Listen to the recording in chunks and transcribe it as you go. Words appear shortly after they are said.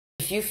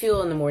If you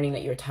feel in the morning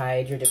that you're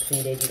tired, you're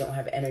depleted, you don't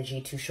have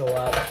energy to show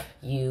up,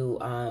 you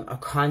are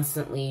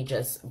constantly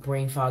just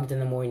brain fogged in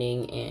the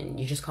morning, and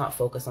you just can't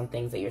focus on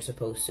things that you're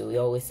supposed to. We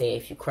always say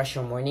if you crush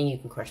your morning, you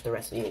can crush the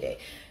rest of your day.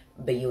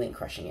 But you ain't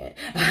crushing it.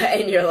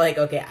 And you're like,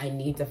 okay, I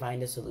need to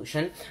find a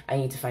solution. I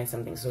need to find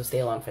something. So stay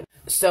along for that.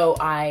 So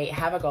I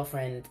have a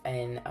girlfriend,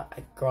 and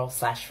a girl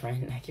slash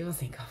friend. I keep on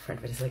saying girlfriend,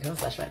 but it's like girl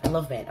slash friend. I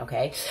love men,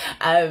 okay?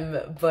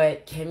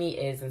 But Kimmy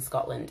is in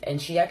Scotland, and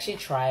she actually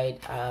tried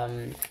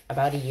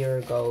about a year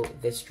ago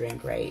this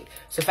drink, right?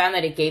 So found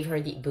that it gave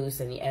her the boost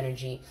and the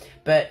energy,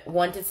 but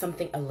wanted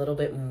something a little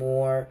bit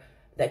more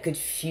that could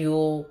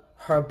fuel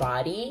her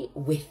body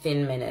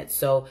within minutes.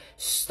 So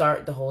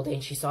start the whole day.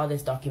 And she saw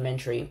this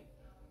documentary.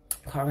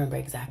 I can't remember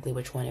exactly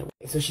which one it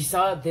was. So she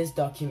saw this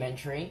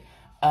documentary,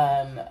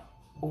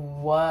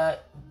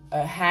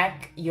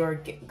 hack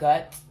your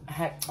gut,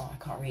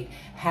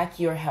 hack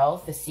your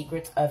health, the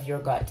secrets of your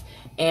gut.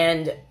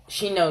 And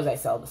she knows I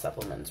sell the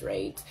supplements,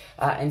 right?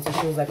 And so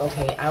she was like,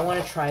 okay, I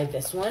want to try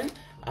this one,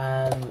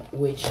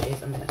 which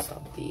is, I'm gonna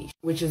stop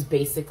which is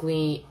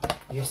basically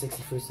your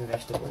 60 fruits and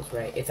vegetables,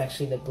 right? It's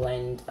actually the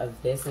blend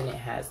of this, and it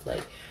has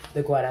like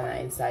the guarana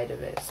inside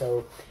of it.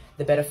 So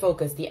the better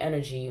focus, the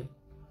energy,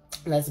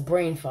 less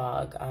brain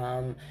fog,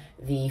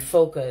 the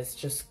focus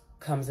just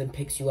comes and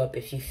picks you up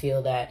if you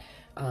feel that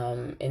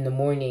in the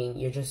morning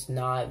you're just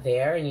not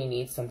there and you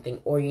need something,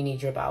 or you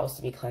need your bowels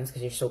to be cleansed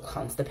because you're so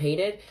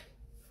constipated.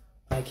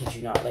 I kid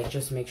you not, like,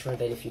 just make sure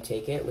that if you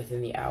take it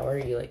within the hour,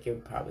 you're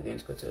probably going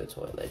to go to the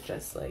toilet.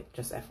 Just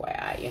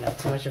FYI, you know,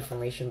 too much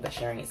information, but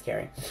sharing is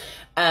caring.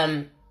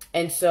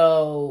 And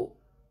so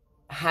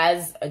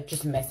has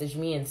just messaged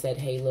me and said,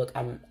 hey, look,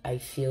 I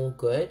feel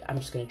good. I'm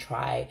just going to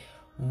try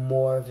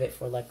more of it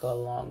for like a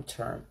long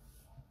term.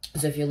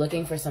 So if you're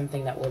looking for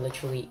something that will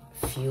literally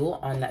fuel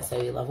on that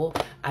cellular level,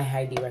 I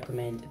highly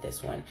recommend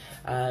this one.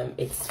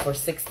 It's for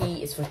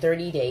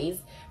 30 days,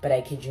 but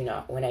I kid you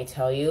not, when I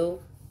tell you,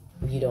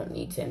 you don't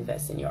need to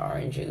invest in your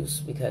orange juice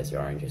because your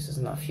orange juice is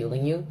not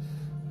fueling you.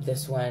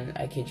 This one,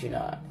 I kid you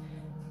not.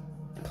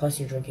 Plus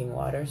you're drinking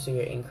water, so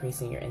you're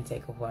increasing your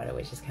intake of water,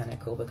 which is kind of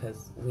cool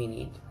because we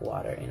need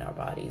water in our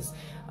bodies.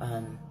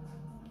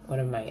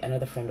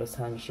 Another friend was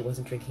telling me she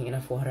wasn't drinking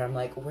enough water. I'm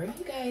like, where are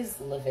you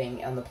guys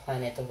living on the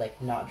planet of like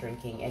not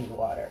drinking any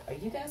water? Are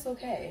you guys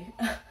okay?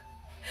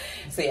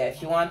 So yeah,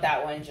 if you want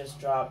that one, just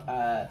drop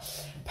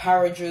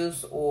Power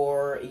Juice,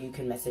 or you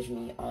can message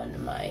me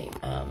on my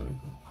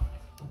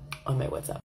WhatsApp.